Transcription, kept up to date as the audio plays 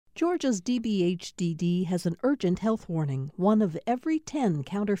Georgia's DBHDD has an urgent health warning. 1 of every 10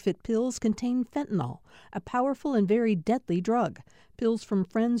 counterfeit pills contain fentanyl, a powerful and very deadly drug. Pills from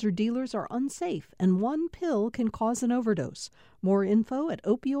friends or dealers are unsafe, and 1 pill can cause an overdose. More info at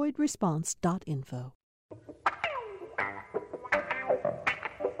opioidresponse.info.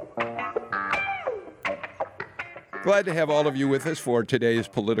 Glad to have all of you with us for today's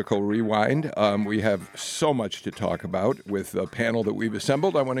Political Rewind. We have so much to talk about with the panel that we've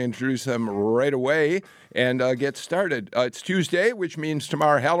assembled. I want to introduce them right away and get started. It's Tuesday, which means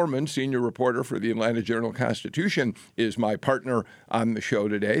Tamar Hallerman, senior reporter for the Atlanta Journal-Constitution, is my partner on the show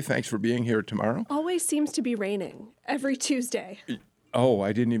today. Thanks for being here, Tamar. Always seems to be raining every Tuesday. Oh,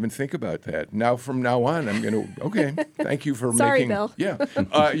 I didn't even think about that. Now, from now on, I'm going to, okay, thank you for Sorry, making. Bill.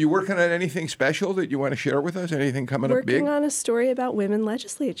 Yeah. You working on anything special that you want to share with us? Anything coming up big? Working on a story about women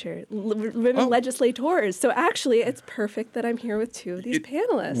legislators. So actually, it's perfect that I'm here with 2 of these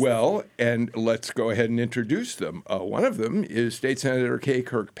panelists. Well, and let's go ahead and introduce them. One of them is State Senator Kay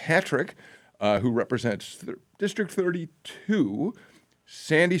Kirkpatrick, who represents District 32,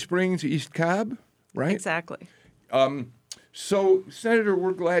 Sandy Springs, East Cobb, right? Exactly. So, Senator,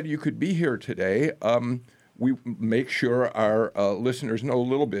 we're glad you could be here today. We make sure our listeners know a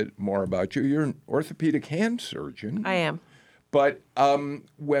little bit more about you. You're an orthopedic hand surgeon. I am. But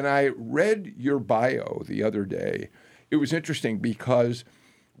when I read your bio the other day, it was interesting because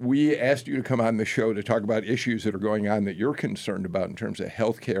we asked you to come on the show to talk about issues that are going on that you're concerned about in terms of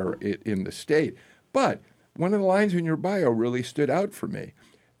health care in the state. But one of the lines in your bio really stood out for me.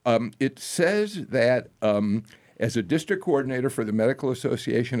 It says that as a district coordinator for the Medical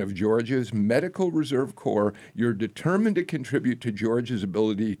Association of Georgia's Medical Reserve Corps, you're determined to contribute to Georgia's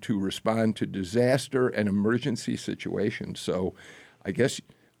ability to respond to disaster and emergency situations. So I guess,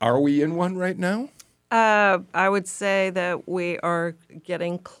 are we in one right now? I would say that we are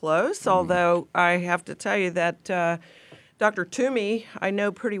getting close, although I have to tell you that Dr. Toomey I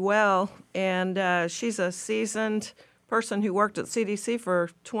know pretty well, and she's a seasoned person who worked at CDC for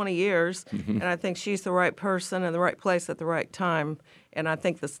 20 years, and I think she's the right person in the right place at the right time, and I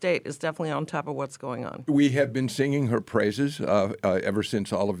think the state is definitely on top of what's going on. We have been singing her praises ever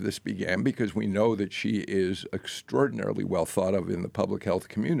since all of this began because we know that she is extraordinarily well thought of in the public health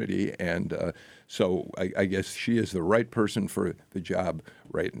community, and so I guess she is the right person for the job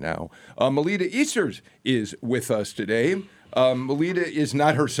right now. Melita Easters is with us today. Melita is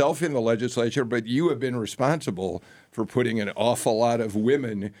not herself in the legislature, but you have been responsible for putting an awful lot of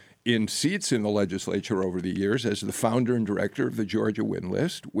women in seats in the legislature over the years as the founder and director of the Georgia Win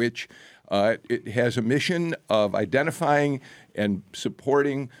List, which it has a mission of identifying and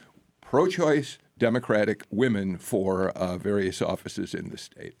supporting pro-choice Democratic women for various offices in the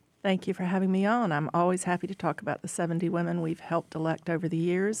state. Thank you for having me on. I'm always happy to talk about the 70 women we've helped elect over the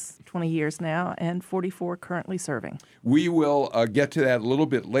years, 20 years now, and 44 currently serving. We will get to that a little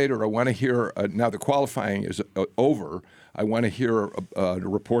bit later. I want to hear, now the qualifying is over, I want to hear a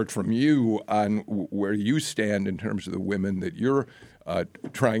report from you on where you stand in terms of the women that you're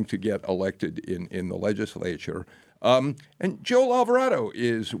trying to get elected in the legislature. And Joel Alvarado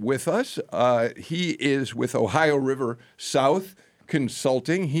is with us. He is with Ohio River South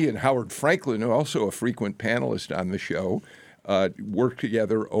Consulting. He and Howard Franklin, who are also a frequent panelist on the show, work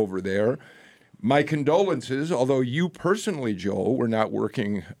together over there. My condolences, although you personally, Joel, were not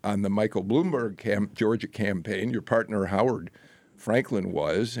working on the Michael Bloomberg Georgia campaign. Your partner, Howard Franklin,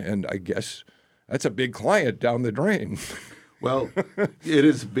 was, and I guess that's a big client down the drain. Well,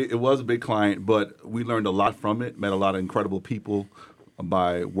 it was a big client, but we learned a lot from it, met a lot of incredible people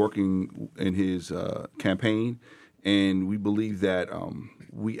by working in his campaign. And we believe that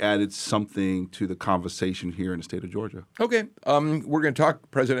we added something to the conversation here in the state of Georgia. Okay. We're going to talk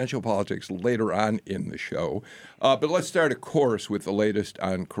presidential politics later on in the show. But let's start, of course, with the latest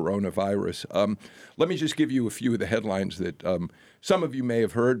on coronavirus. Let me just give you a few of the headlines that some of you may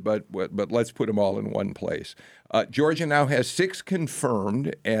have heard, but let's put them all in one place. Georgia now has 6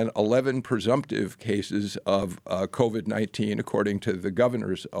 confirmed and 11 presumptive cases of COVID-19, according to the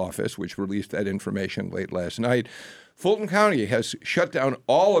governor's office, which released that information late last night. Fulton County has shut down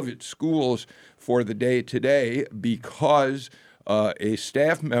all of its schools for the day today because a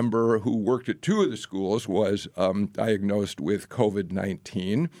staff member who worked at 2 of the schools was diagnosed with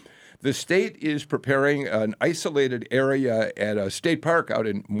COVID-19. The state is preparing an isolated area at a state park out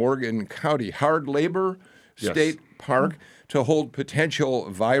in Morgan County, Hard Labor State Park, to hold potential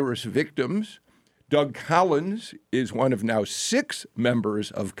virus victims. Doug Collins is one of now 6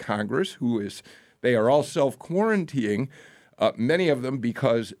 members of Congress they are all self-quarantining, many of them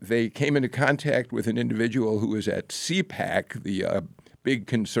because they came into contact with an individual who was at CPAC, the big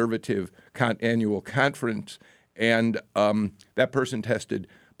conservative annual conference, and that person tested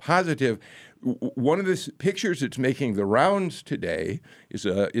positive. One of the pictures that's making the rounds today is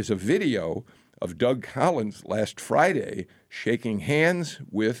a video of Doug Collins last Friday shaking hands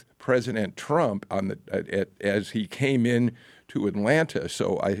with President Trump as he came in to Atlanta.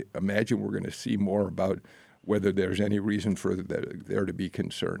 So I imagine we're going to see more about whether there's any reason for there to be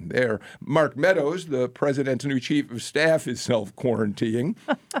concern there. Mark Meadows, the president's new chief of staff, is self-quarantining.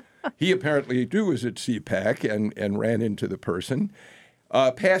 He apparently, too, was at CPAC and ran into the person.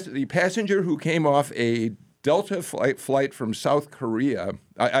 The passenger who came off a Delta flight from South Korea,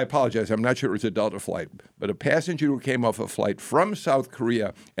 I apologize, I'm not sure it was a Delta flight, but a passenger who came off a flight from South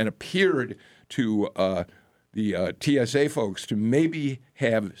Korea and appeared to the TSA folks to maybe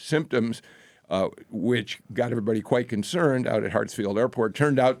have symptoms, which got everybody quite concerned out at Hartsfield Airport,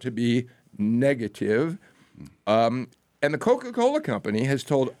 turned out to be negative. And the Coca-Cola Company has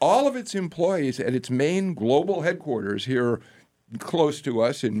told all of its employees at its main global headquarters here close to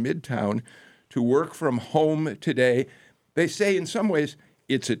us in Midtown to work from home today. They say in some ways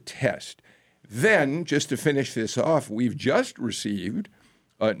it's a test. Then, just to finish this off, we've just received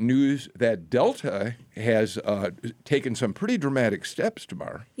news that Delta has taken some pretty dramatic steps,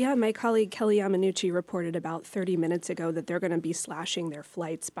 Tamar. Yeah, my colleague Kelly Yamanuchi reported about 30 minutes ago that they're going to be slashing their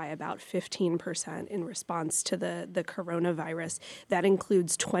flights by about 15% in response to the coronavirus. That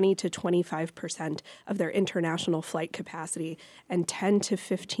includes 20 to 25% of their international flight capacity and 10 to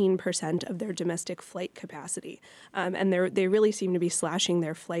 15% of their domestic flight capacity. And they really seem to be slashing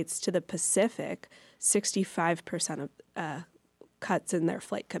their flights to the Pacific, 65% of cuts in their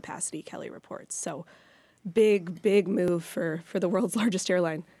flight capacity, Kelly reports. So big move for the world's largest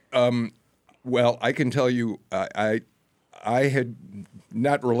airline. Well, I can tell you, I had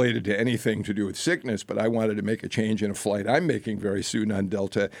not related to anything to do with sickness, but I wanted to make a change in a flight I'm making very soon on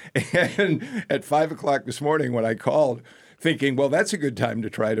Delta. And at 5 o'clock this morning when I called, thinking, well, that's a good time to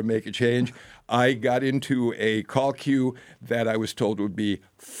try to make a change, I got into a call queue that I was told would be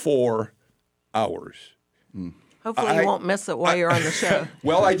 4 hours. Hopefully you won't miss it while you're on the show.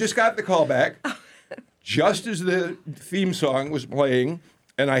 Well, I just got the call back just as the theme song was playing,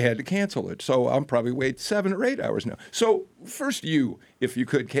 and I had to cancel it. So I'll probably wait 7 or 8 hours now. So first you, if you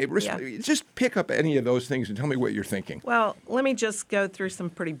could, Kate, just pick up any of those things and tell me what you're thinking. Well, let me just go through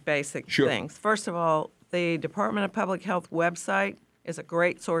some pretty basic things. First of all, the Department of Public Health website is a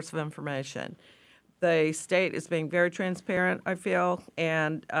great source of information. The state is being very transparent, I feel,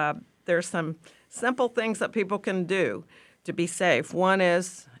 and there's some simple things that people can do to be safe. One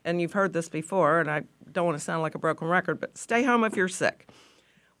is, and you've heard this before, and I don't want to sound like a broken record, but stay home if you're sick.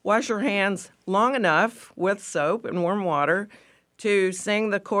 Wash your hands long enough with soap and warm water to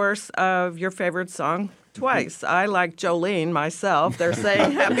sing the chorus of your favorite song twice. I like Jolene myself. They're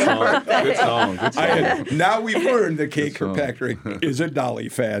saying happy birthday. Good song. Good song. Now we've learned that Kate Kirkpatrick is a Dolly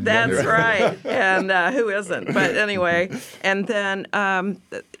fan. That's right. And who isn't? But anyway, and then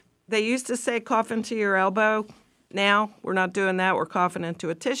they used to say cough into your elbow. Now we're not doing that. We're coughing into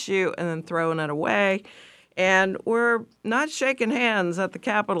a tissue and then throwing it away. And we're not shaking hands at the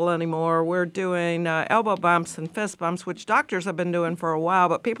Capitol anymore. We're doing elbow bumps and fist bumps, which doctors have been doing for a while,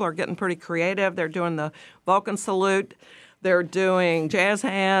 but people are getting pretty creative. They're doing the Vulcan salute. They're doing jazz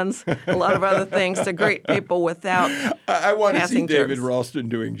hands, a lot of other things to greet people without I want to see David germs. Ralston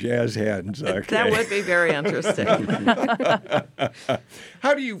doing jazz hands. Okay. That would be very interesting.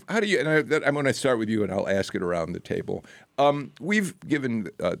 How do you? And I'm going to start with you, and I'll ask it around the table. We've given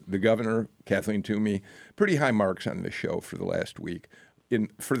the governor, Kathleen Toomey, pretty high marks on this show for the last week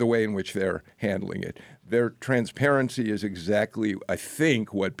for the way in which they're handling it. Their transparency is exactly, I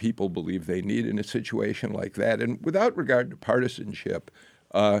think, what people believe they need in a situation like that. And without regard to partisanship,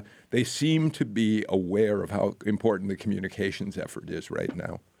 they seem to be aware of how important the communications effort is right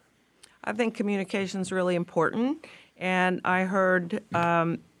now. I think communication is really important. And I heard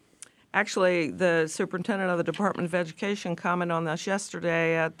actually the superintendent of the Department of Education comment on this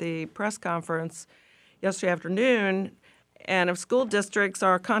yesterday at the press conference yesterday afternoon. And if school districts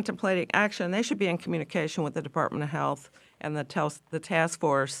are contemplating action, they should be in communication with the Department of Health and the task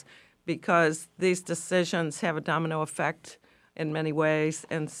force, because these decisions have a domino effect in many ways.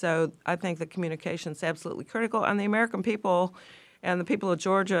 And so I think the communication is absolutely critical. And the American people and the people of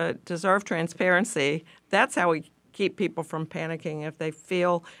Georgia deserve transparency. That's how we keep people from panicking, if they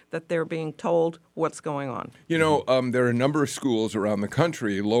feel that they're being told what's going on. You know, there are a number of schools around the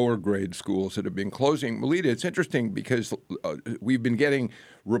country, lower grade schools, that have been closing. Melita, it's interesting because we've been getting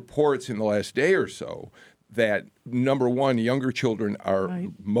reports in the last day or so that, number one, younger children are Right.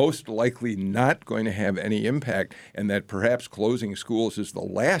 most likely not going to have any impact, and that perhaps closing schools is the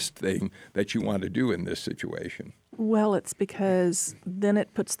last thing that you want to do in this situation. Well, it's because then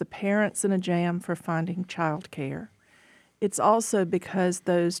it puts the parents in a jam for finding childcare. It's also because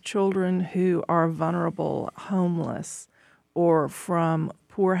those children who are vulnerable, homeless, or from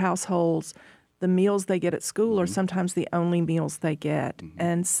poor households, the meals they get at school are sometimes the only meals they get.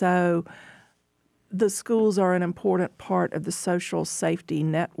 And so the schools are an important part of the social safety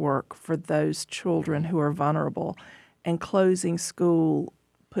network for those children who are vulnerable, and closing school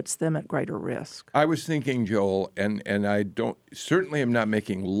puts them at greater risk. I was thinking, Joel, and I certainly am not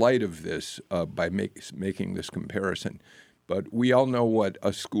making light of this by making this comparison, but we all know what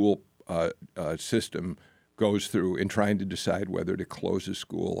a school system goes through in trying to decide whether to close a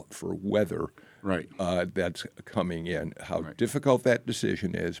school for weather Right. that's coming in. How difficult that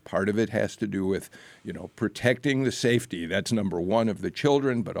decision is. Part of it has to do with, protecting the safety. That's number one of the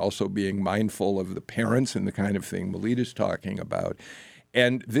children, but also being mindful of the parents and the kind of thing Melita's talking about.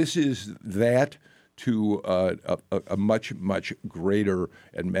 And this is that to a much, much greater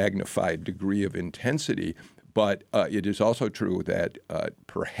and magnified degree of intensity. But it is also true that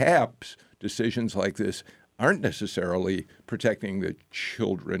perhaps decisions like this aren't necessarily protecting the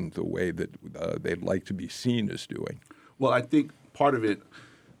children the way that they'd like to be seen as doing. Well, I think part of it,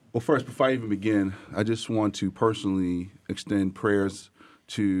 well, first, before I even begin, I just want to personally extend prayers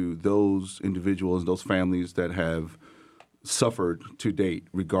to those individuals, those families that have suffered to date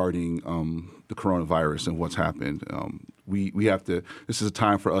regarding the coronavirus and what's happened. We have to, this is a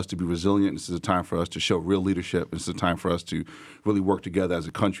time for us to be resilient. This is a time for us to show real leadership. This is a time for us to really work together as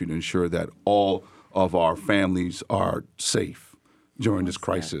a country to ensure that all of our families are safe during this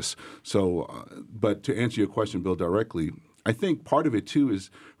crisis. So, but to answer your question, Bill, directly, I think part of it too is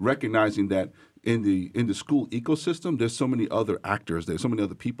recognizing that in the school ecosystem, there's so many other actors, there's so many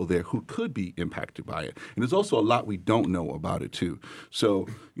other people there who could be impacted by it, and there's also a lot we don't know about it too. So,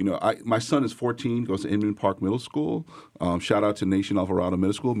 my son is 14, goes to Inman Park Middle School. Shout out to Nation Alvarado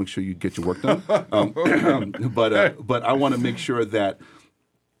Middle School. Make sure you get your work done. But I want to make sure that.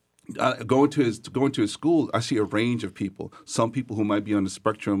 Going to his school, I see a range of people. Some people who might be on the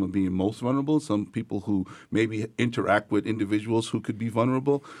spectrum of being most vulnerable. Some people who maybe interact with individuals who could be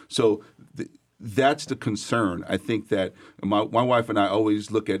vulnerable. So that's the concern. I think that my wife and I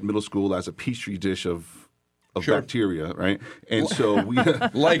always look at middle school as a petri dish of Sure. bacteria, right? And so we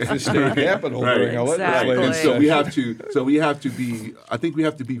like the state capitol Right. during a Exactly. and legislative so we session. have to be. I think we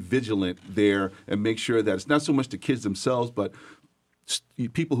have to be vigilant there and make sure that it's not so much the kids themselves, but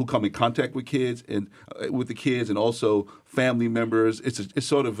people who come in contact with kids and with the kids, and also family members. It's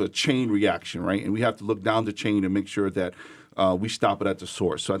sort of a chain reaction, right? And we have to look down the chain and make sure that we stop it at the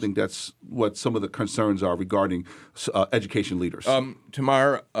source. So I think that's what some of the concerns are regarding education leaders.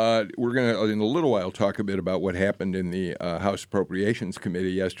 Tamar, we're going to, in a little while, talk a bit about what happened in the House Appropriations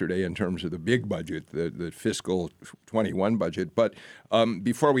Committee yesterday in terms of the big budget, the fiscal 21 budget. But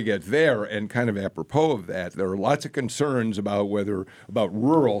before we get there, and kind of apropos of that, there are lots of concerns about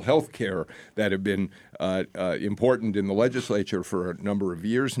rural health care that have been important in the legislature for a number of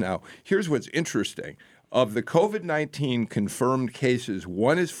years now. Here's what's interesting. Of the COVID-19 confirmed cases,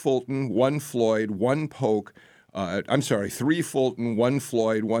 one is Fulton, one Floyd, one Polk. 3 Fulton, 1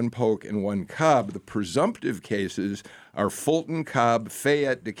 Floyd, 1 Polk, and 1 Cobb. The presumptive cases are Fulton, Cobb,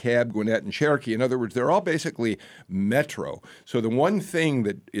 Fayette, DeKalb, Gwinnett, and Cherokee. In other words, they're all basically metro. So the one thing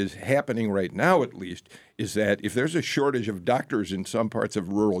that is happening right now, at least, is that if there's a shortage of doctors in some parts of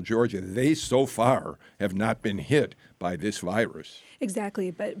rural Georgia, they so far have not been hit by this virus. Exactly,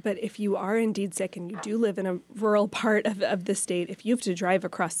 but if you are indeed sick and you do live in a rural part of the state, if you have to drive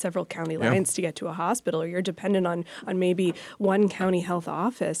across several county lines to get to a hospital, or you're dependent on maybe one county health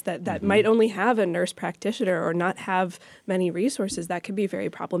office that might only have a nurse practitioner or not have many resources, that could be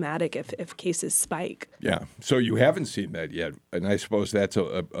very problematic if cases spike. Yeah, so you haven't seen that yet, and I suppose that's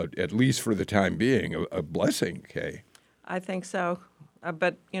at least for the time being a blessing, Kay. I think so,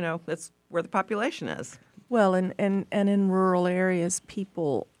 but that's where the population is. Well, and in rural areas,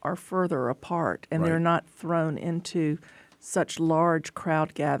 people are further apart, and they're Right. not thrown into such large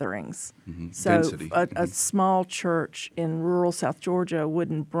crowd gatherings. So Density. a small church in rural South Georgia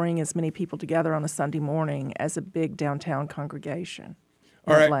wouldn't bring as many people together on a Sunday morning as a big downtown congregation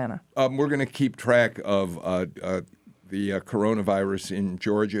in All right. Atlanta. We're going to keep track of the coronavirus in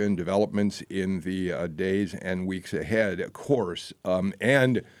Georgia and developments in the days and weeks ahead, of course.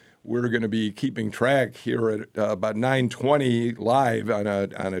 And we're going to be keeping track here at about 9:20 live on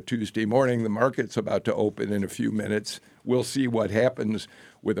a Tuesday morning. The market's about to open in a few minutes. We'll see what happens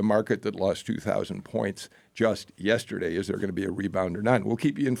with a market that lost 2,000 points just yesterday. Is there going to be a rebound or not? We'll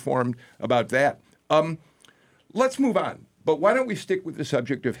keep you informed about that. Let's move on. But why don't we stick with the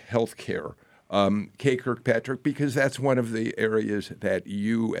subject of health care, Kay Kirkpatrick, because that's one of the areas that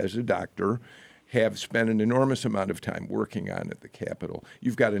you, as a doctor, have spent an enormous amount of time working on at the Capitol.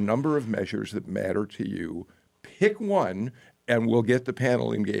 You've got a number of measures that matter to you. Pick one, and we'll get the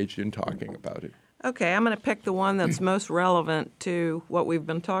panel engaged in talking about it. Okay, I'm going to pick the one that's most relevant to what we've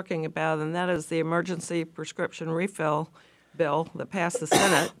been talking about, and that is the emergency prescription refill bill that passed the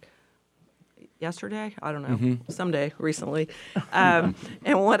Senate yesterday? I don't know, someday recently. And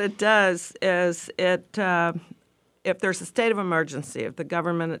what it does is if there's a state of emergency, if the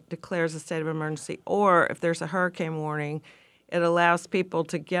government declares a state of emergency, or if there's a hurricane warning, it allows people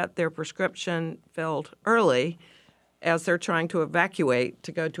to get their prescription filled early as they're trying to evacuate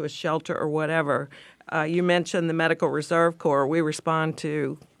to go to a shelter or whatever. You mentioned the Medical Reserve Corps. We respond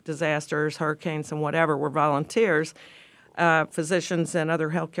to disasters, hurricanes, and whatever. We're volunteers, physicians and other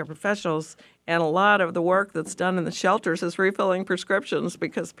healthcare professionals. And a lot of the work that's done in the shelters is refilling prescriptions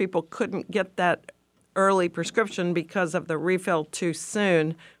because people couldn't get that early prescription because of the refill too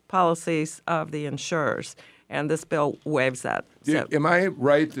soon policies of the insurers. And this bill waives that. So, Am I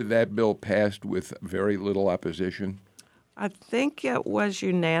right that that bill passed with very little opposition? I think it was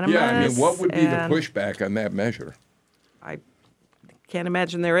unanimous. Yeah, I mean, what would be the pushback on that measure? I can't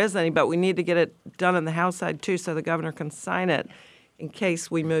imagine there is any, but we need to get it done on the House side, too, so the governor can sign it in case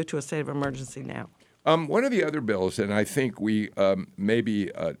we move to a state of emergency now. One of the other bills, and I think we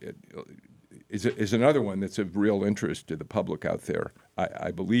maybe is another one that's of real interest to the public out there,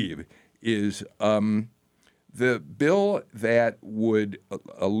 I believe, is the bill that would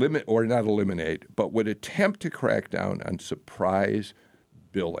eliminate, or not eliminate, but would attempt to crack down on surprise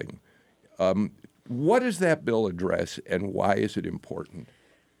billing. What does that bill address, and why is it important?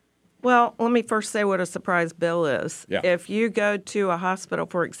 Well, let me first say what a surprise bill is. Yeah. If you go to a hospital,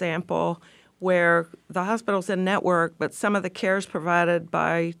 for example, where the hospital's in network, but some of the care is provided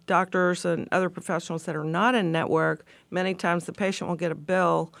by doctors and other professionals that are not in network, many times the patient will get a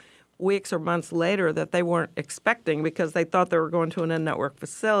bill weeks or months later that they weren't expecting because they thought they were going to an in-network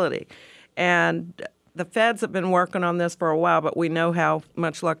facility. And the feds have been working on this for a while, but we know how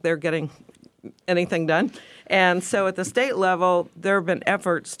much luck they're getting anything done. And so at the state level, there have been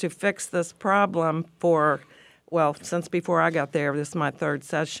efforts to fix this problem since before I got there. This is my third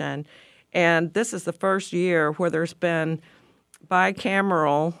session. And this is the first year where there's been bipartisan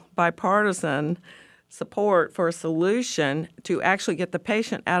support for a solution to actually get the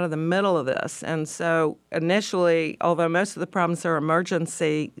patient out of the middle of this. And so initially, although most of the problems are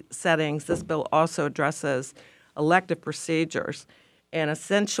emergency settings, this bill also addresses elective procedures. And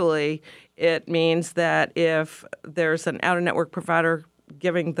essentially, it means that if there's an out-of-network provider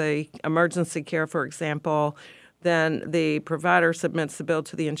giving the emergency care, for example, then the provider submits the bill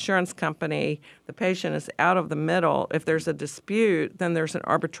to the insurance company. The patient is out of the middle. If there's a dispute, then there's an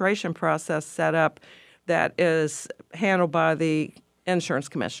arbitration process set up that is handled by the insurance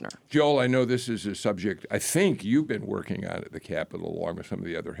commissioner. Joel, I know this is a subject I think you've been working on at the Capitol, along with some of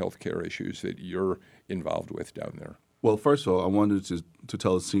the other healthcare issues that you're involved with down there. Well, first of all, I wanted to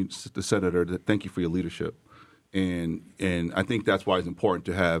tell the senator that thank you for your leadership. And I think that's why it's important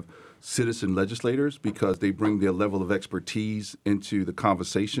to have citizen legislators, because they bring their level of expertise into the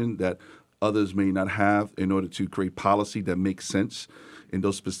conversation that others may not have in order to create policy that makes sense in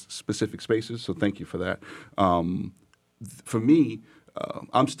those specific spaces. So thank you for that. For me,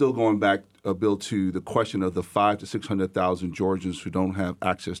 I'm still going back, Bill, to the question of the 500,000 to 600,000 Georgians who don't have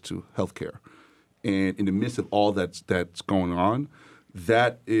access to health care. And in the midst of all that's going on,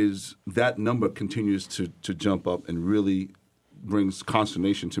 that number continues to jump up and really brings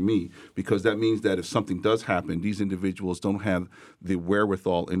consternation to me, because that means that if something does happen, these individuals don't have the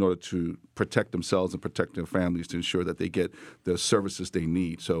wherewithal in order to protect themselves and protect their families to ensure that they get the services they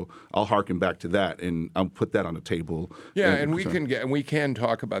need. So I'll harken back to that, and I'll put that on the table. Yeah, and we can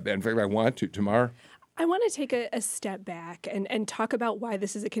talk about that. In fact, I want to tomorrow. I want to take a step back and talk about why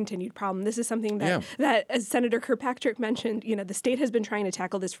this is a continued problem. This is something that, as Senator Kirkpatrick mentioned, the state has been trying to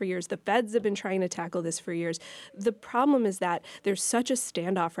tackle this for years. The feds have been trying to tackle this for years. The problem is that there's such a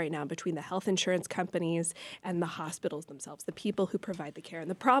standoff right now between the health insurance companies and the hospitals themselves, the people who provide the care.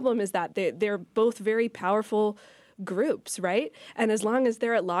 And the problem is that they're both very powerful groups, right? And as long as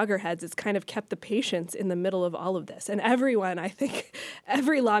they're at loggerheads, it's kind of kept the patients in the middle of all of this. And everyone, I think,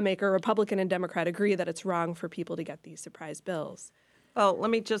 every lawmaker, Republican and Democrat, agree that it's wrong for people to get these surprise bills. Well,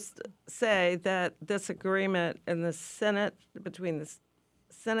 let me just say that this agreement in the Senate, between the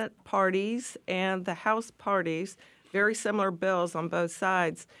Senate parties and the House parties, very similar bills on both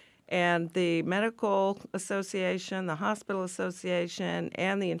sides, and the Medical Association, the Hospital Association,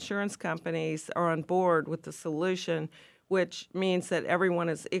 and the insurance companies are on board with the solution, which means that everyone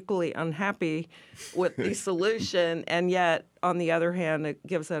is equally unhappy with the solution, and yet, on the other hand, it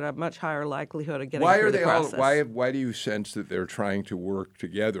gives it a much higher likelihood of getting through the process. Why do you sense that they're trying to work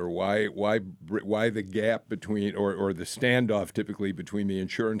together? Why the gap between, or the standoff typically between the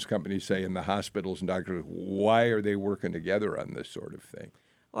insurance companies, say, and the hospitals and doctors? Why are they working together on this sort of thing?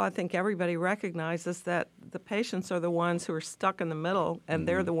 Well, I think everybody recognizes that the patients are the ones who are stuck in the middle, and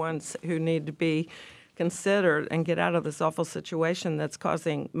they're the ones who need to be considered and get out of this awful situation that's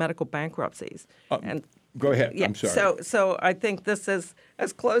causing medical bankruptcies. And go ahead. yeah, I'm sorry. So I think this is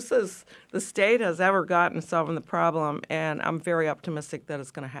as close as the state has ever gotten to solving the problem, and I'm very optimistic that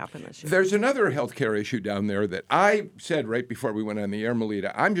it's going to happen this year. There's another healthcare issue down there that I said right before we went on the air,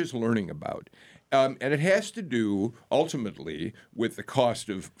 Melita, I'm just learning about. And it has to do, ultimately, with the cost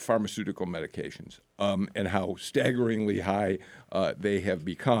of pharmaceutical medications and how staggeringly high they have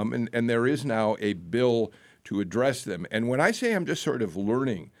become. And there is now a bill to address them. And when I say I'm just sort of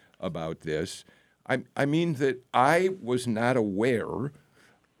learning about this, I mean that I was not aware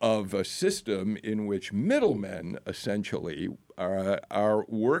of a system in which middlemen, essentially, are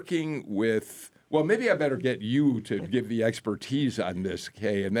working with. Well, maybe I better get you to give the expertise on this,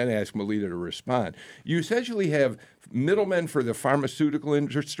 Kay, and then ask Melita to respond. You essentially have middlemen for the pharmaceutical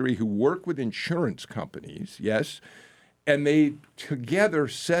industry who work with insurance companies, yes, and they together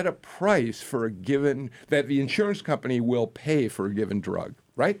set a price for a given, that the insurance company will pay for a given drug,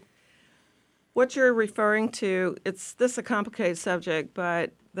 right? What you're referring to, this is a complicated subject,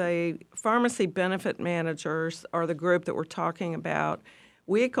 but the pharmacy benefit managers are the group that we're talking about.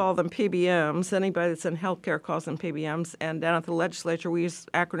 We call them PBMs. Anybody that's in healthcare calls them PBMs. And down at the legislature, we use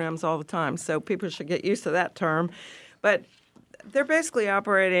acronyms all the time, so people should get used to that term. But they're basically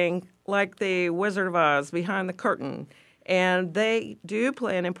operating like the Wizard of Oz, behind the curtain. And they do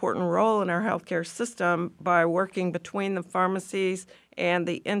play an important role in our healthcare system by working between the pharmacies and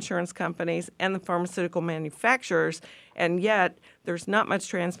the insurance companies and the pharmaceutical manufacturers. And yet, there's not much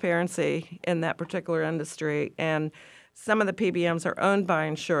transparency in that particular industry. And some of the PBMs are owned by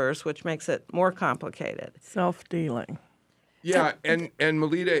insurers, which makes it more complicated. Self-dealing. Yeah, and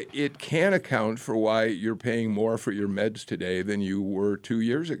Melita, it can account for why you're paying more for your meds today than you were 2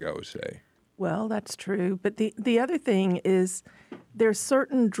 years ago, say. Well, that's true. But the other thing is there's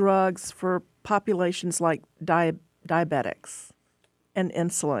certain drugs for populations like diabetics and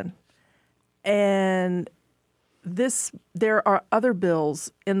insulin. And there are other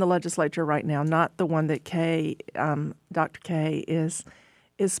bills in the legislature right now, not the one that Dr. Kay is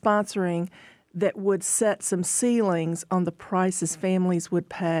sponsoring, that would set some ceilings on the prices families would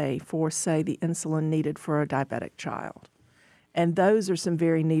pay for, say, the insulin needed for a diabetic child. And those are some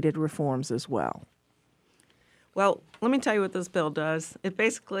very needed reforms as well. Well, let me tell you what this bill does. It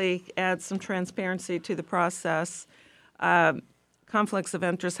basically adds some transparency to the process. Conflicts of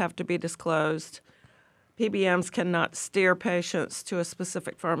interest have to be disclosed. PBMs cannot steer patients to a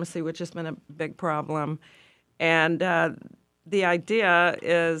specific pharmacy, which has been a big problem. And the idea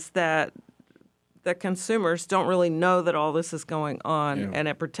is that the consumers don't really know that all this is going on, and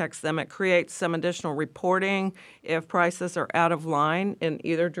it protects them. It creates some additional reporting if prices are out of line in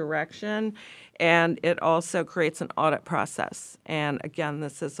either direction, and it also creates an audit process. And again,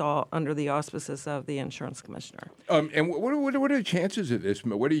 this is all under the auspices of the insurance commissioner. And what are the chances of this?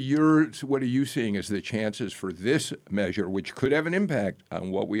 What are you seeing as the chances for this measure, which could have an impact on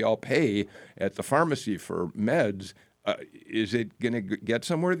what we all pay at the pharmacy for meds? Is it going to get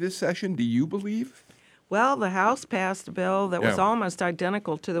somewhere this session, do you believe? Well, the House passed a bill that was almost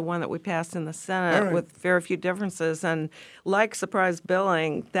identical to the one that we passed in the Senate with very few differences. And like surprise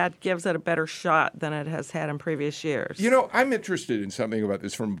billing, that gives it a better shot than it has had in previous years. You know, I'm interested in something about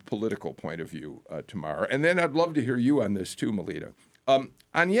this from a political point of view, Tamar. And then I'd love to hear you on this too, Melita.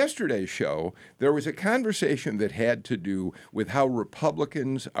 On yesterday's show, there was a conversation that had to do with how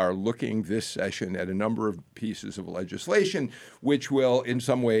Republicans are looking this session at a number of pieces of legislation, which will, in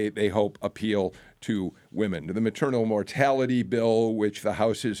some way, they hope, appeal to women. The maternal mortality bill, which the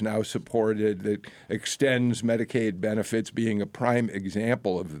House has now supported, that extends Medicaid benefits, being a prime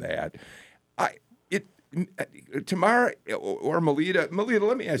example of that. Tamar or Melita,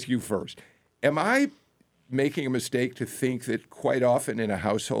 let me ask you first. Am I making a mistake to think that quite often in a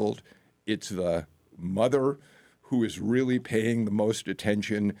household, it's the mother who is really paying the most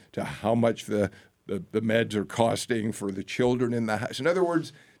attention to how much the the meds are costing for the children in the house. In other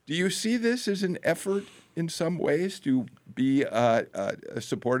words, do you see this as an effort in some ways to be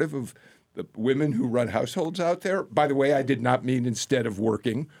supportive of the women who run households out there? By the way, I did not mean instead of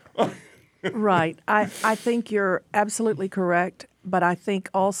working. Right. I think you're absolutely correct, but I think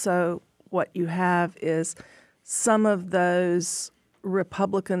also what you have is some of those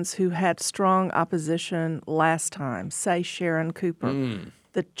Republicans who had strong opposition last time, say Sharon Cooper,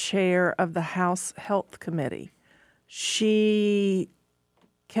 the chair of the House Health Committee. She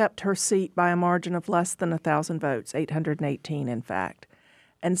kept her seat by a margin of less than 1,000 votes, 818 in fact.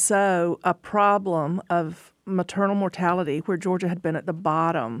 And so a problem of maternal mortality, where Georgia had been at the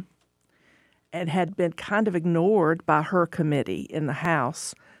bottom and had been kind of ignored by her committee in the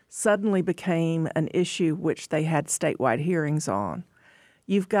House, suddenly became an issue which they had statewide hearings on.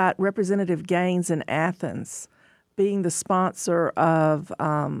 You've got Representative Gaines in Athens being the sponsor of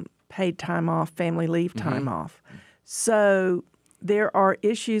paid time off, family leave time off. So there are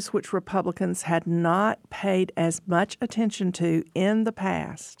issues which Republicans had not paid as much attention to in the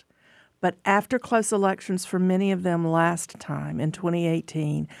past. But after close elections for many of them last time in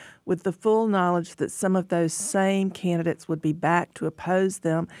 2018, with the full knowledge that some of those same candidates would be back to oppose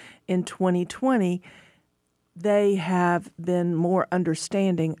them in 2020, they have been more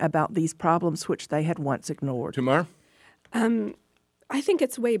understanding about these problems which they had once ignored. Tamar? I think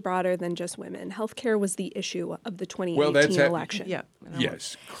it's way broader than just women. Healthcare was the issue of the 2018 election. Yeah.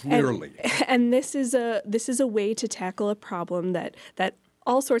 Yes, clearly. And this is a way to tackle a problem that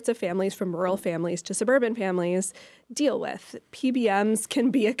all sorts of families, from rural families to suburban families, deal with. PBMs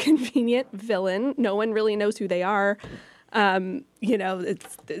can be a convenient villain. No one really knows who they are.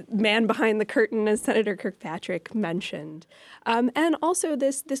 It's the man behind the curtain, as Senator Kirkpatrick mentioned. And also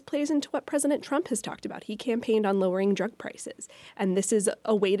this plays into what President Trump has talked about. He campaigned on lowering drug prices. And this is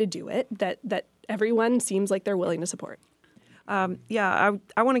a way to do it that everyone seems like they're willing to support. I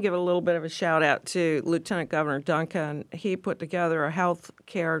want to give a little bit of a shout out to Lieutenant Governor Duncan. He put together a health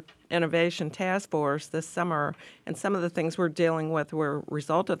care innovation task force this summer, and some of the things we're dealing with were a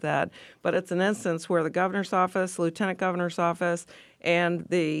result of that. But it's an instance where the governor's office, lieutenant governor's office, and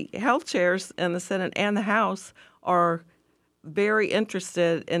the health chairs in the Senate and the House are very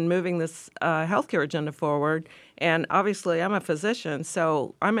interested in moving this healthcare agenda forward. And obviously, I'm a physician,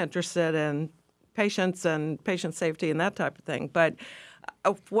 so I'm interested in patients and patient safety and that type of thing. But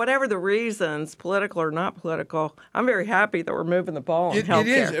whatever the reasons, political or not political, I'm very happy that we're moving the ball in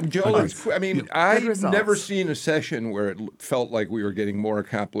healthcare. It is. Joel, I've never seen a session where it felt like we were getting more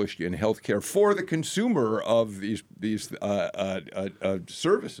accomplished in healthcare for the consumer of these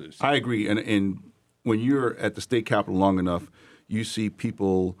services. I agree. And when you're at the state capitol long enough, you see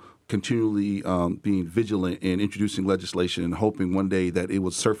people continually being vigilant in introducing legislation and hoping one day that it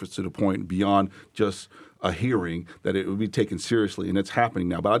will surface to the point beyond just a hearing, that it will be taken seriously. And it's happening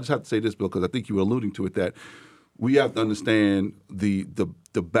now. But I just have to say this, Bill, because I think you were alluding to it, that we have to understand the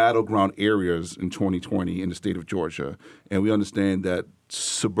battleground areas in 2020 in the state of Georgia. And we understand that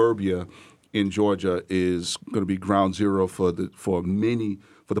suburbia in Georgia is going to be ground zero for the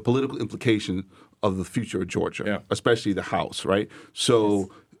political implication of the future of Georgia, especially the House, right?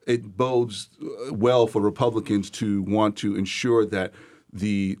 So it bodes well for Republicans to want to ensure that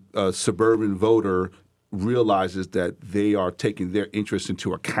the suburban voter realizes that they are taking their interests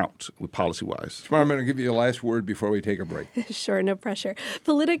into account with policy-wise. I'm going to give you the last word before we take a break. Sure, no pressure.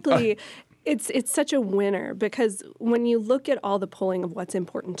 Politically, it's such a winner because when you look at all the polling of what's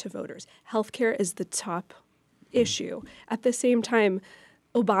important to voters, healthcare is the top issue. At the same time,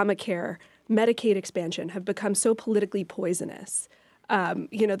 Obamacare, Medicaid expansion have become so politically poisonous.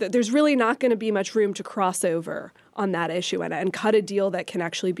 There's really not going to be much room to cross over on that issue and cut a deal that can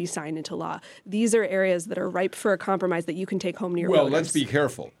actually be signed into law. These are areas that are ripe for a compromise that you can take home to your voters. Well, let's be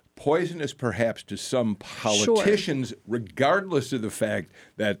careful. Poisonous perhaps to some politicians, regardless of the fact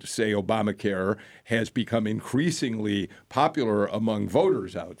that, say, Obamacare has become increasingly popular among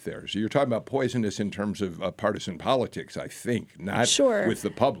voters out there. So you're talking about poisonous in terms of partisan politics, I think, not with the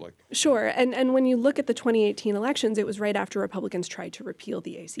public. Sure. And when you look at the 2018 elections, it was right after Republicans tried to repeal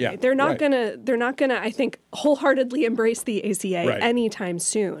the ACA. Yeah, they're not gonna, I think, wholeheartedly embrace the ACA anytime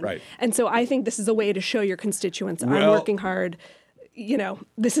soon. Right. And so I think this is a way to show your constituents, I'm working hard.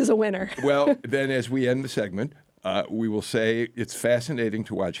 This is a winner. Well, then as we end the segment, we will say it's fascinating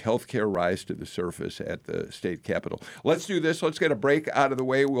to watch healthcare rise to the surface at the state capitol. Let's do this. Let's get a break out of the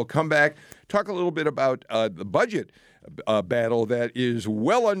way. We'll come back, talk a little bit about the budget battle that is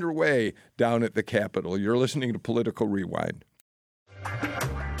well underway down at the Capitol. You're listening to Political Rewind.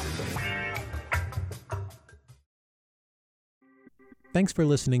 Thanks for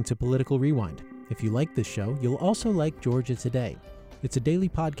listening to Political Rewind. If you like this show, you'll also like Georgia Today. It's a daily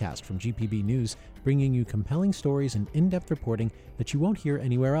podcast from GPB News, bringing you compelling stories and in-depth reporting that you won't hear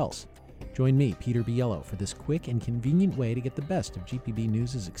anywhere else. Join me, Peter Biello, for this quick and convenient way to get the best of GPB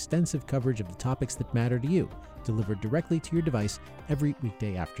News' extensive coverage of the topics that matter to you, delivered directly to your device every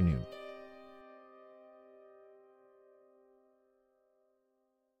weekday afternoon.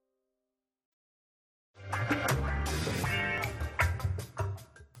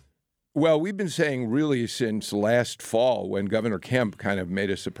 Well, we've been saying really since last fall when Governor Kemp kind of made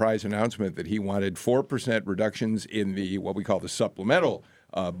a surprise announcement that he wanted 4% reductions in the what we call the supplemental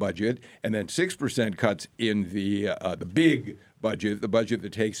budget, and then 6% cuts in the big budget, the budget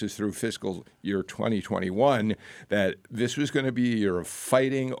that takes us through fiscal year 2021, that this was going to be a year of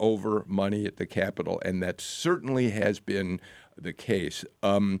fighting over money at the Capitol, and that certainly has been the case.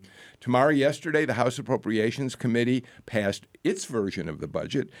 Tomorrow, yesterday, the House Appropriations Committee passed its version of the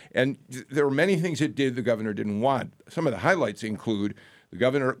budget, and there were many things it did the governor didn't want. Some of the highlights include the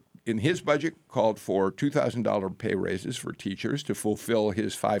governor, in his budget, called for $2,000 pay raises for teachers to fulfill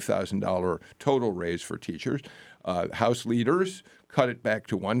his $5,000 total raise for teachers. House leaders cut it back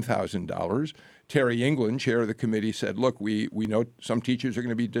to $1,000. Terry England, chair of the committee, said, look, we know some teachers are going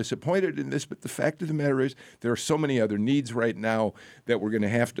to be disappointed in this, but the fact of the matter is there are so many other needs right now that we're going to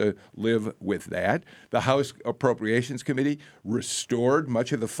have to live with that. The House Appropriations Committee restored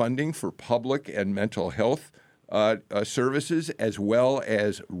much of the funding for public and mental health services, as well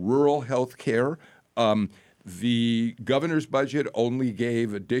as rural health care. The governor's budget only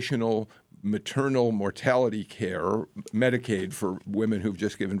gave additional maternal mortality care, Medicaid, for women who've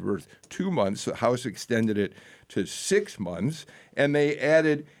just given birth 2 months. The House extended it to 6 months, and they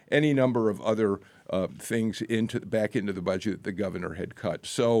added any number of other things back into the budget that the governor had cut.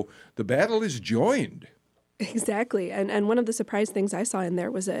 So the battle is joined. Exactly. And one of the surprise things I saw in there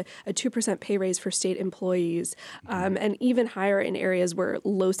was a 2% pay raise for state employees, and even higher in areas where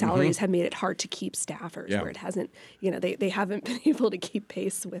low salaries have made it hard to keep staffers, where it hasn't, they haven't been able to keep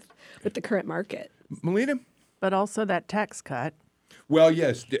pace with the current market. Melina? But also that tax cut. Well,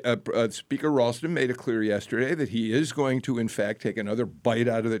 yes, Speaker Ralston made it clear yesterday that he is going to, in fact, take another bite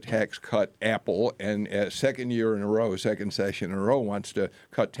out of the tax cut apple, and second session in a row, wants to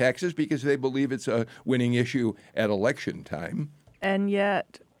cut taxes because they believe it's a winning issue at election time. And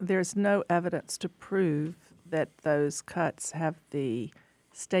yet there's no evidence to prove that those cuts have the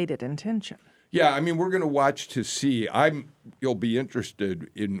stated intention. Yeah, I mean, we're going to watch to see. You'll be interested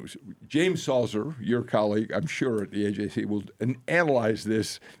in James Salzer, your colleague, I'm sure, at the AJC, will analyze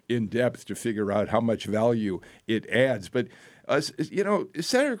this in depth to figure out how much value it adds. But,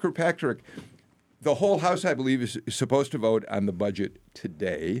 Senator Kirkpatrick, the whole House, I believe, is supposed to vote on the budget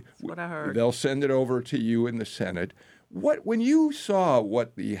today. That's what I heard. They'll send it over to you in the Senate. When you saw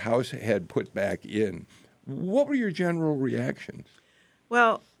what the House had put back in, what were your general reactions?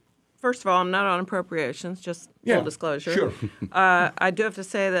 Well, first of all, I'm not on appropriations, just full disclosure. Sure. I do have to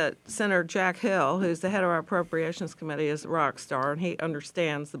say that Senator Jack Hill, who's the head of our Appropriations Committee, is a rock star, and he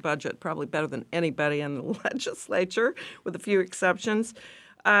understands the budget probably better than anybody in the legislature, with a few exceptions.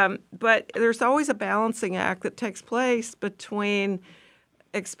 But there's always a balancing act that takes place between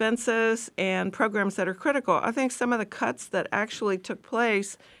expenses and programs that are critical. I think some of the cuts that actually took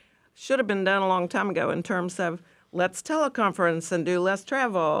place should have been done a long time ago in terms of let's teleconference and do less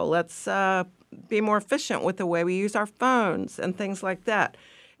travel. Let's be more efficient with the way we use our phones and things like that.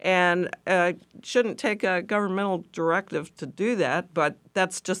 And shouldn't take a governmental directive to do that, but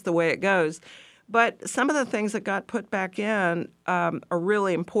that's just the way it goes. But some of the things that got put back in are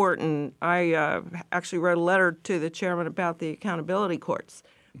really important. I actually wrote a letter to the chairman about the accountability courts.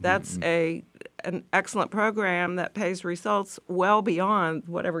 That's an excellent program that pays results well beyond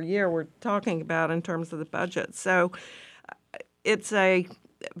whatever year we're talking about in terms of the budget. So it's a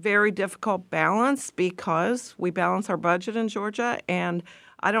very difficult balance because we balance our budget in Georgia, and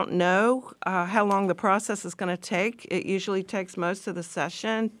I don't know how long the process is going to take. It usually takes most of the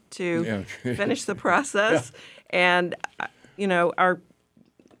session to finish the process. And, our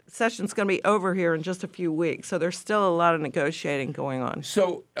session's going to be over here in just a few weeks, so there's still a lot of negotiating going on.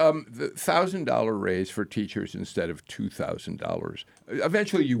 So the $1,000 raise for teachers instead of $2,000,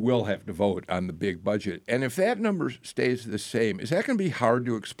 eventually you will have to vote on the big budget. And if that number stays the same, is that going to be hard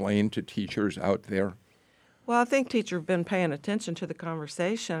to explain to teachers out there? Well, I think teachers have been paying attention to the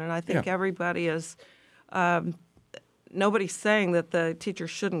conversation, and I think everybody is nobody's saying that the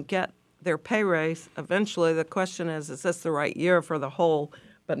teachers shouldn't get their pay raise eventually. The question is this the right year for the whole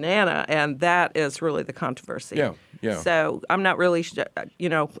banana? And that is really the controversy. Yeah. So I'm not really,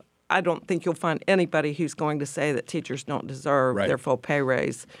 I don't think you'll find anybody who's going to say that teachers don't deserve Right. their full pay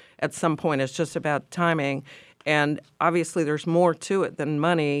raise. At some point, it's just about timing. And obviously, there's more to it than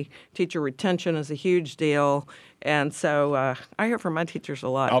money. Teacher retention is a huge deal. And so I hear from my teachers a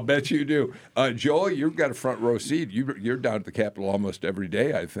lot. I'll bet you do. Joel, you've got a front row seat. You're down at the Capitol almost every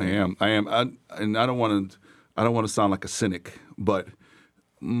day, I think. I am. And I don't want to sound like a cynic, but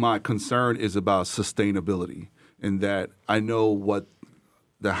my concern is about sustainability, in that I know what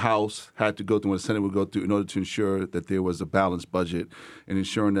the House had to go through and the Senate would go through in order to ensure that there was a balanced budget and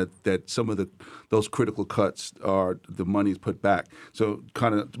ensuring that some of those critical cuts the money is put back. So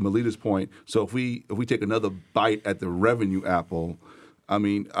kind of to Melita's point, so if we take another bite at the revenue apple, I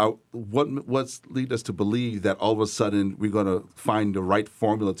mean, what's lead us to believe that all of a sudden we're going to find the right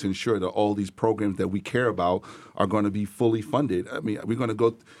formula to ensure that all these programs that we care about are going to be fully funded? I mean, we're going to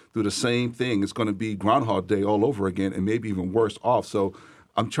go through the same thing. It's going to be Groundhog Day all over again, and maybe even worse off. So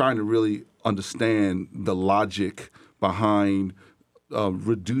I'm trying to really understand the logic behind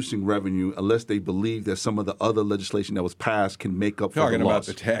reducing revenue, unless they believe that some of the other legislation that was passed can make up for the Talking about loss.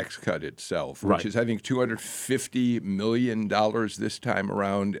 the tax cut itself, Right. which is, I think, $250 million this time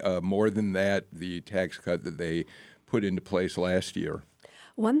around, more than that, the tax cut that they put into place last year.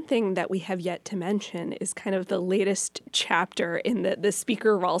 One thing that we have yet to mention is kind of the latest chapter in the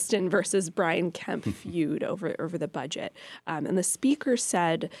Speaker Ralston versus Brian Kemp feud over the budget. And the Speaker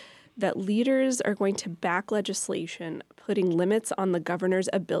said that leaders are going to back legislation putting limits on the governor's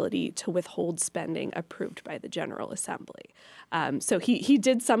ability to withhold spending approved by the General Assembly. So he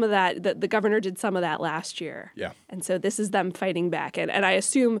did some of that. The governor did some of that last year. Yeah. And so this is them fighting back. And I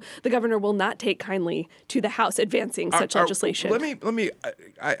assume the governor will not take kindly to the House advancing such legislation. Let me.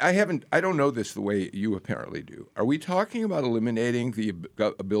 I don't know this the way you apparently do. Are we talking about eliminating the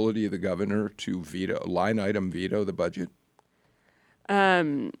ability of the governor to line item veto the budget?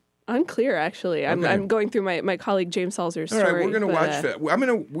 Unclear, actually. Okay. I'm going through my colleague James Salzer's All story. right, we're going to watch but,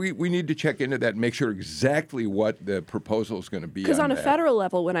 that. We need to check into that and make sure exactly what the proposal is going to be. Because on a that. federal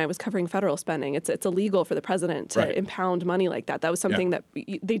level, when I was covering federal spending, it's illegal for the president to Right. impound money like that. That was something that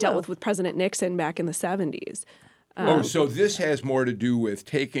they dealt with President Nixon back in the 70s. So this has more to do with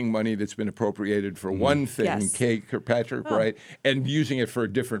taking money that's been appropriated for one thing, Yes. Kay Kirkpatrick, right, and using it for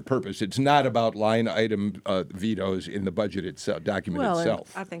a different purpose. It's not about line item vetoes in the budget document Well, and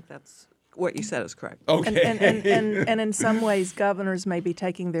itself. I think that's what you said is correct. Okay. And in some ways, governors may be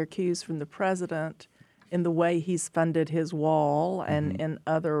taking their cues from the president in the way he's funded his wall and in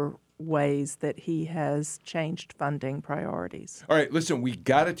other ways that he has changed funding priorities. All right, listen, we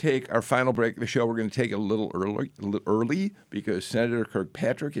got to take our final break of the show. We're going to take it a little early because Senator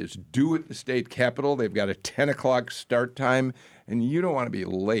Kirkpatrick is due at the state capitol. They've got a 10 o'clock start time, and you don't want to be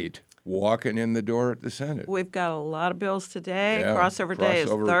late walking in the door at the Senate. We've got a lot of bills today. Yeah, Crossover day is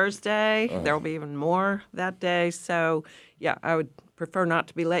crossover. Thursday. There will be even more that day. So, yeah, I would prefer not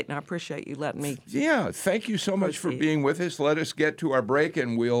to be late, and I appreciate you letting me. Yeah, thank you so much for Proceed. being with us. Let us get to our break,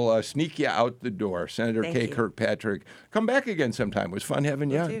 and we'll sneak you out the door. Senator Thank Kay you. Kirkpatrick, come back again sometime. It was fun having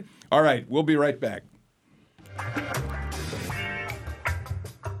you Will on. do. All right, we'll be right back.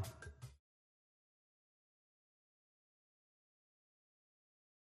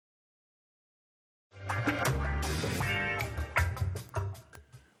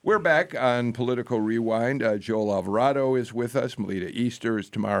 We're back on Political Rewind. Joel Alvarado is with us. Melita Easter is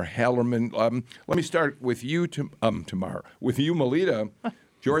Tamar Hallerman. Let me start with you, Tamar. With you, Melita.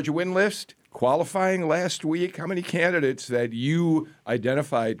 Georgia win list qualifying last week. How many candidates that you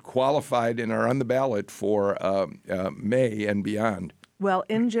identified qualified and are on the ballot for May and beyond? Well,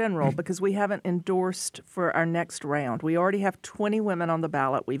 in general, because we haven't endorsed for our next round, we already have 20 women on the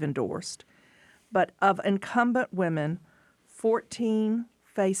ballot we've endorsed. But of incumbent women, 14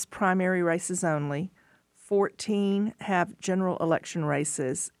 face primary races only, 14 have general election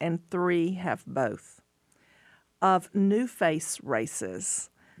races, and 3 have both. Of new face races,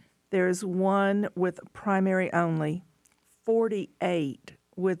 there's 1 with primary only, 48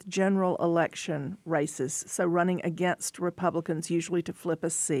 with general election races, so running against Republicans, usually to flip a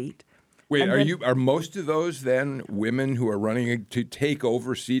seat. Wait, And then- are most of those then women who are running to take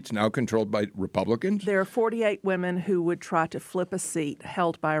over seats now controlled by Republicans? There are 48 women who would try to flip a seat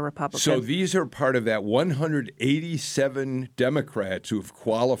held by a Republican. So these are part of that 187 Democrats who have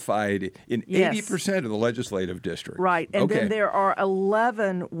qualified in Yes. 80% of the legislative district. Right. And okay. then there are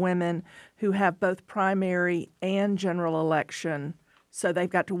 11 women who have both primary and general election. So they've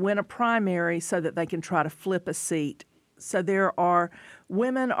got to win a primary so that they can try to flip a seat. So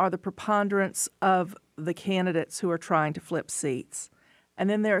women are the preponderance of the candidates who are trying to flip seats. And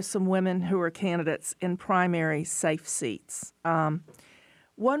then there are some women who are candidates in primary safe seats.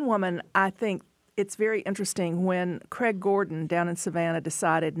 One woman, I think it's very interesting when Craig Gordon down in Savannah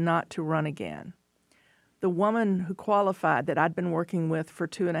decided not to run again. The woman who qualified that I'd been working with for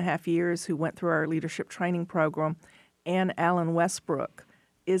 2.5 years, who went through our leadership training program, Ann Allen Westbrook,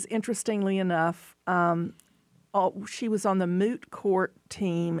 is interestingly enough, she was on the moot court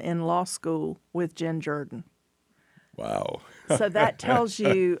team in law school with Jen Jordan. Wow. So that tells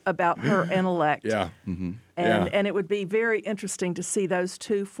you about her intellect. Yeah. And it would be very interesting to see those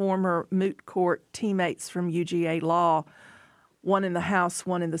two former moot court teammates from UGA Law, one in the House,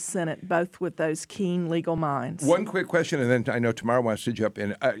 one in the Senate, both with those keen legal minds. One quick question, and then I know Tamara wants to jump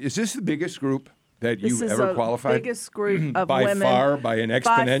in. Is this the biggest group that you've ever qualified? This is the biggest group of by women. By far, by an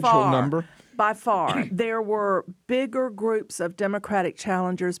exponential number? By far. There were bigger groups of Democratic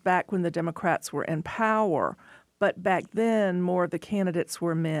challengers back when the Democrats were in power. But back then, more of the candidates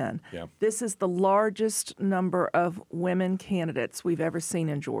were men. Yeah. This is the largest number of women candidates we've ever seen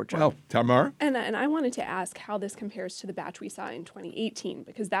in Georgia. Well, Tamara? And I wanted to ask how this compares to the batch we saw in 2018,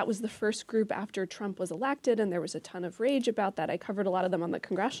 because that was the first group after Trump was elected, and there was a ton of rage about that. I covered a lot of them on the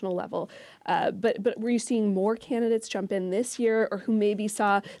congressional level. But were you seeing more candidates jump in this year, or who maybe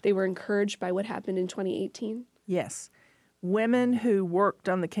saw they were encouraged by what happened in 2018? Yes. Women who worked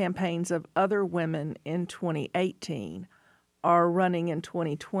on the campaigns of other women in 2018 are running in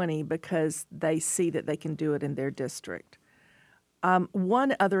 2020 because they see that they can do it in their district.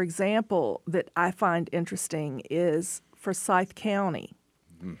 One other example that I find interesting is Forsyth County.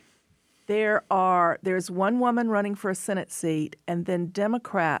 There's one woman running for a Senate seat, and then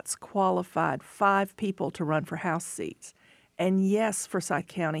Democrats qualified 5 people to run for House seats. And yes, Forsyth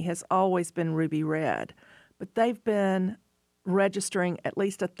County has always been ruby red, but they've been registering at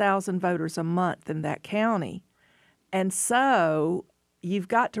least 1,000 voters a month in that county. And so you've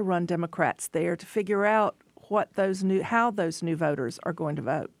got to run Democrats there to figure out how those new voters are going to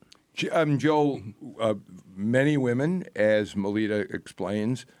vote. Joel, many women, as Melita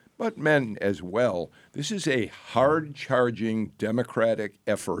explains, but men as well. This is a hard-charging Democratic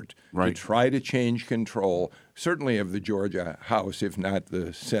effort to try to change control, certainly of the Georgia House, if not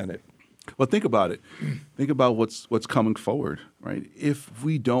the Senate. Well, think about it. Think about what's coming forward, right? If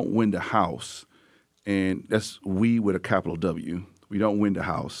we don't win the House, and that's we with a capital W, we don't win the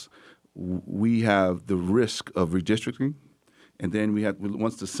House, we have the risk of redistricting. And then we have,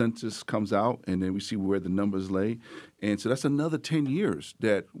 once the census comes out, and then we see where the numbers lay. And so that's another 10 years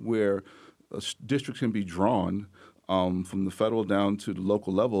where districts can be drawn from the federal down to the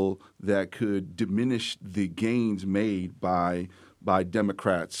local level that could diminish the gains made by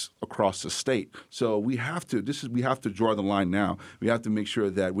Democrats across the state. So we have to draw the line now. We have to make sure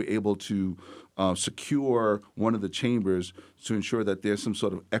that we're able to secure one of the chambers to ensure that there's some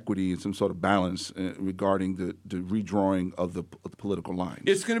sort of equity and some sort of balance regarding the redrawing of the political lines.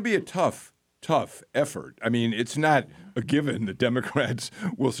 It's going to be a tough effort. I mean, it's not a given that Democrats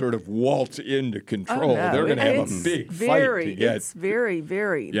will sort of waltz into control. Oh, no. They're going to have a big fight to get. It's very,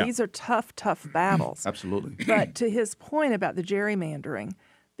 these are tough battles. Absolutely. But to his point about the gerrymandering,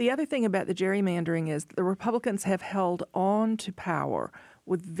 the other thing about the gerrymandering is the Republicans have held on to power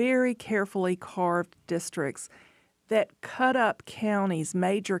with very carefully carved districts that cut up counties,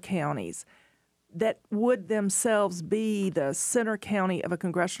 major counties, that would themselves be the center county of a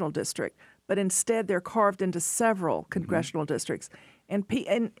congressional district, but instead they're carved into several congressional districts. And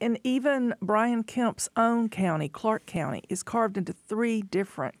even Brian Kemp's own county, Clark County, is carved into 3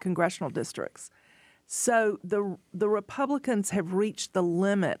 different congressional districts. So the Republicans have reached the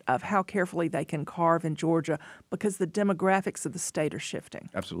limit of how carefully they can carve in Georgia because the demographics of the state are shifting.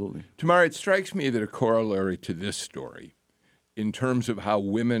 Absolutely. Tamara, it strikes me that a corollary to this story, in terms of how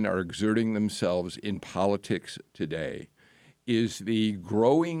women are exerting themselves in politics today, is the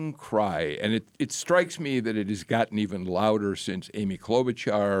growing cry, and it strikes me that it has gotten even louder since Amy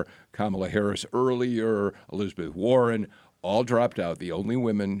Klobuchar, Kamala Harris earlier, Elizabeth Warren, all dropped out. The only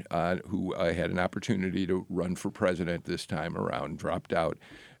women who had an opportunity to run for president this time around dropped out.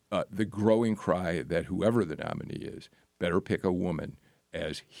 The growing cry that whoever the nominee is better pick a woman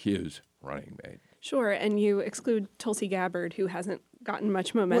as his running mate. Sure, and you exclude Tulsi Gabbard, who hasn't gotten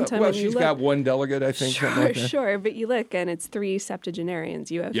much momentum. Well, she's got one delegate, I think. Sure, but you look, and it's 3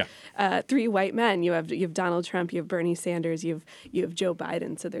 septuagenarians. You have 3 white men. You have Donald Trump. You have Bernie Sanders. You have Joe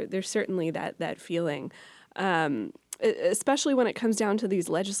Biden. So there's certainly that feeling. especially when it comes down to these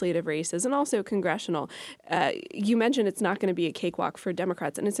legislative races and also congressional. You mentioned it's not going to be a cakewalk for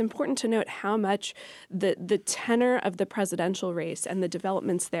Democrats, and it's important to note how much the tenor of the presidential race and the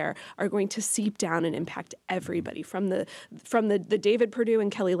developments there are going to seep down and impact everybody, from the David Perdue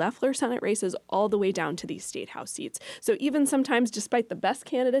and Kelly Loeffler Senate races all the way down to these state house seats. So even sometimes, despite the best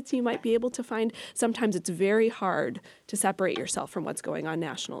candidates you might be able to find, sometimes it's very hard to separate yourself from what's going on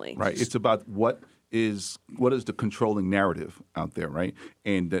nationally. Right. It's about what is the controlling narrative out there, right?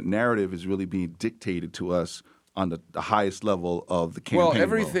 And that narrative is really being dictated to us on the highest level of the campaign. Well,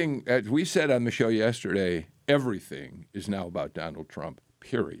 everything, as we said on the show yesterday, everything is now about Donald Trump,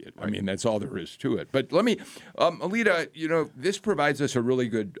 period. Right. I mean, that's all there is to it. But let me, Alita, this provides us a really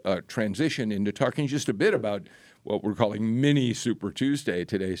good transition into talking just a bit about what we're calling mini Super Tuesday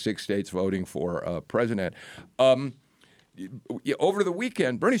today, 6 states voting for president. Over the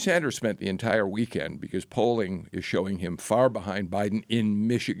weekend, Bernie Sanders spent the entire weekend, because polling is showing him far behind Biden in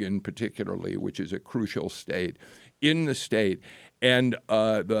Michigan particularly, which is a crucial state in the state. And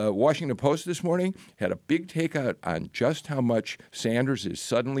the Washington Post this morning had a big takeout on just how much Sanders is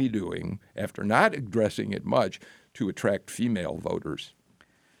suddenly doing, after not addressing it much, to attract female voters.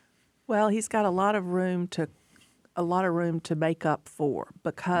 Well, he's got a lot of room to make up for,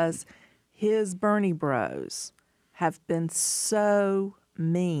 because his Bernie bros have been so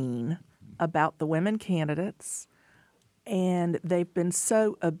mean about the women candidates, and they've been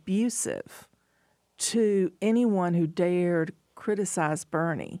so abusive to anyone who dared criticize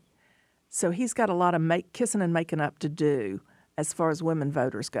Bernie. So he's got a lot of kissing and making up to do as far as women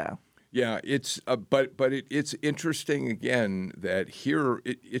voters go. Yeah, it's it's interesting again that here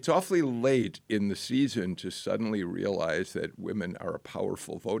it's awfully late in the season to suddenly realize that women are a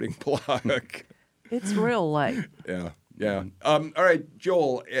powerful voting bloc. It's real late. Yeah. All right,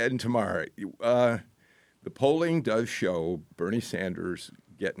 Joel and Tamar, the polling does show Bernie Sanders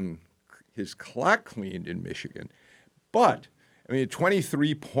getting his clock cleaned in Michigan, but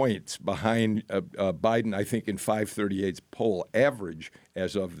 23 points behind Biden, I think, in 538's poll average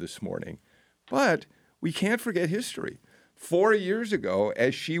as of this morning. But we can't forget history. 4 years ago,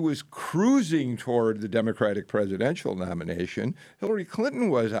 as she was cruising toward the Democratic presidential nomination, Hillary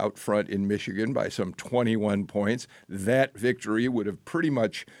Clinton was out front in Michigan by some 21 points. That victory would have pretty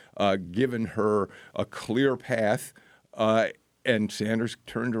much given her a clear path. And Sanders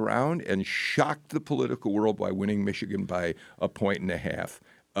turned around and shocked the political world by winning Michigan by 1.5 points.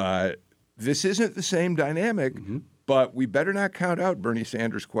 This isn't the same dynamic, but we better not count out Bernie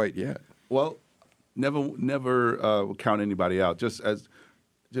Sanders quite yet. Well, never count anybody out.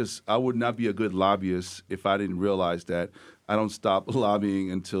 I would not be a good lobbyist if I didn't realize that I don't stop lobbying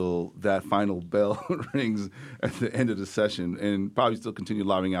until that final bell rings at the end of the session, and probably still continue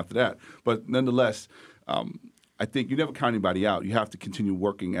lobbying after that. But nonetheless, I think you never count anybody out. You have to continue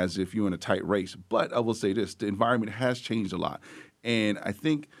working as if you're in a tight race. But I will say this, the environment has changed a lot. And I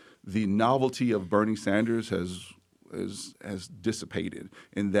think the novelty of Bernie Sanders has dissipated,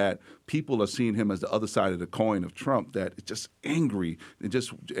 in that people are seeing him as the other side of the coin of Trump, that it's just angry.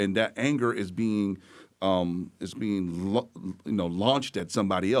 And that anger is being launched at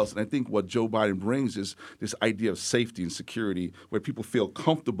somebody else. And I think what Joe Biden brings is this idea of safety and security, where people feel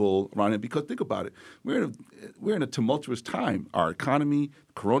comfortable around it. Because think about it, we're in a tumultuous time. Our economy,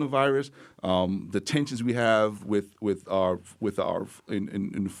 coronavirus, the tensions we have with our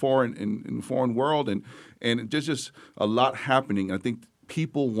in the foreign world, and there's just a lot happening. And I think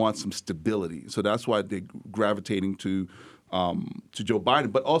people want some stability, so that's why they're gravitating to Joe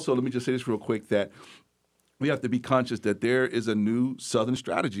Biden. But also, let me just say this real quick, that we have to be conscious that there is a new Southern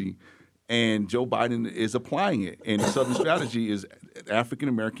strategy, and Joe Biden is applying it. And the Southern strategy is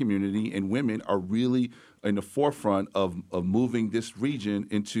African-American community and women are really in the forefront of moving this region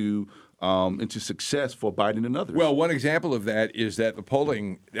into success for Biden and others. Well, one example of that is that the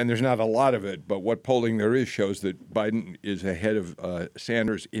polling, and there's not a lot of it, but what polling there is shows that Biden is ahead of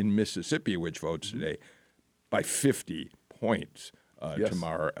Sanders in Mississippi, which votes today, by 50 points. Yes.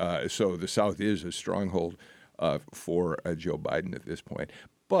 Tomorrow. So the South is a stronghold for Joe Biden at this point.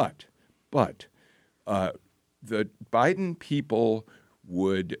 But the Biden people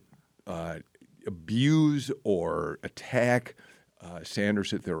would abuse or attack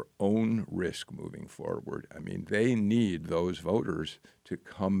Sanders at their own risk moving forward. I mean, they need those voters to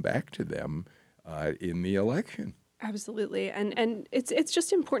come back to them in the election. Absolutely. And it's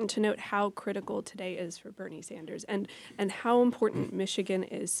just important to note how critical today is for Bernie Sanders and how important Michigan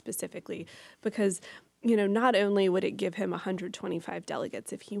is specifically, because not only would it give him 125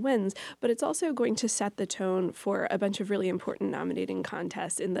 delegates if he wins, but it's also going to set the tone for a bunch of really important nominating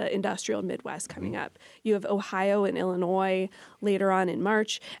contests in the industrial Midwest coming up. You have Ohio and Illinois later on in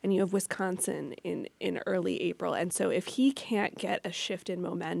March, and you have Wisconsin in early April. And so if he can't get a shift in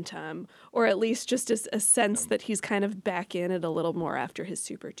momentum, or at least just a sense that he's kind of back in it a little more after his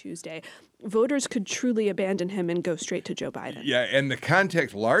Super Tuesday, voters could truly abandon him and go straight to Joe Biden. Yeah, and the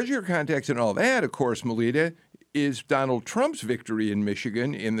context, larger context and all that, of course, Melita, is Donald Trump's victory in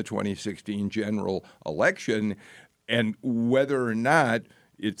Michigan in the 2016 general election, and whether or not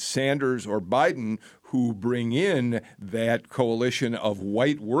it's Sanders or Biden who bring in that coalition of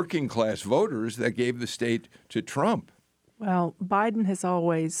white working class voters that gave the state to Trump. Well, Biden has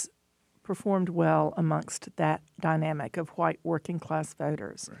always performed well amongst that dynamic of white working class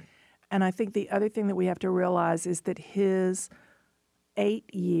voters. Right. And I think the other thing that we have to realize is that Biden's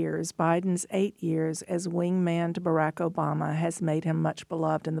 8 years as wingman to Barack Obama has made him much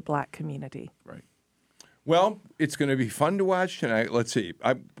beloved in the black community. Right. Well, it's going to be fun to watch tonight. Let's see.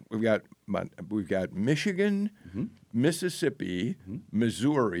 We've got Michigan, Mississippi,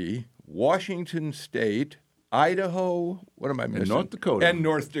 Missouri, Washington State, Idaho. What am I missing? And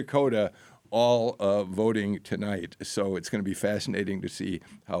North Dakota. All voting tonight. So it's going to be fascinating to see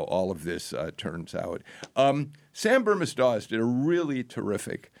how all of this turns out. Sam Bermas-Dawes did a really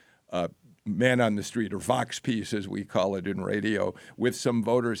terrific man on the street, or Vox piece, as we call it in radio, with some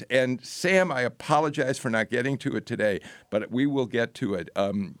voters. And Sam, I apologize for not getting to it today, but we will get to it.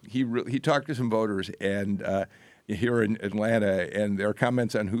 He talked to some voters and here in Atlanta, and their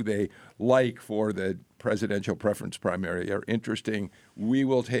comments on who they like for the presidential preference primary are interesting. We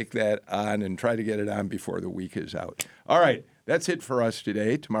will take that on and try to get it on before the week is out. All right, that's it for us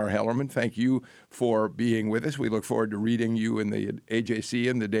today. Tamara Hellerman, thank you for being with us. We look forward to reading you in the AJC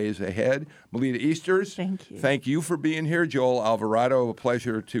in the days ahead. Melita Easters, thank you for being here. Joel Alvarado, a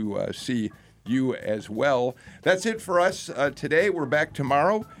pleasure to see you as well. That's it for us today. We're back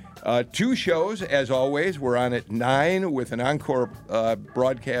tomorrow. 2 shows, as always. We're on at 9 with an encore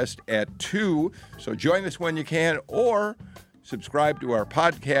broadcast at 2. So join us when you can, or subscribe to our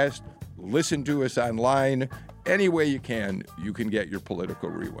podcast, listen to us online. Any way you can get your Political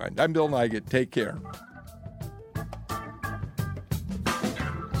Rewind. I'm Bill Nigut. Take care.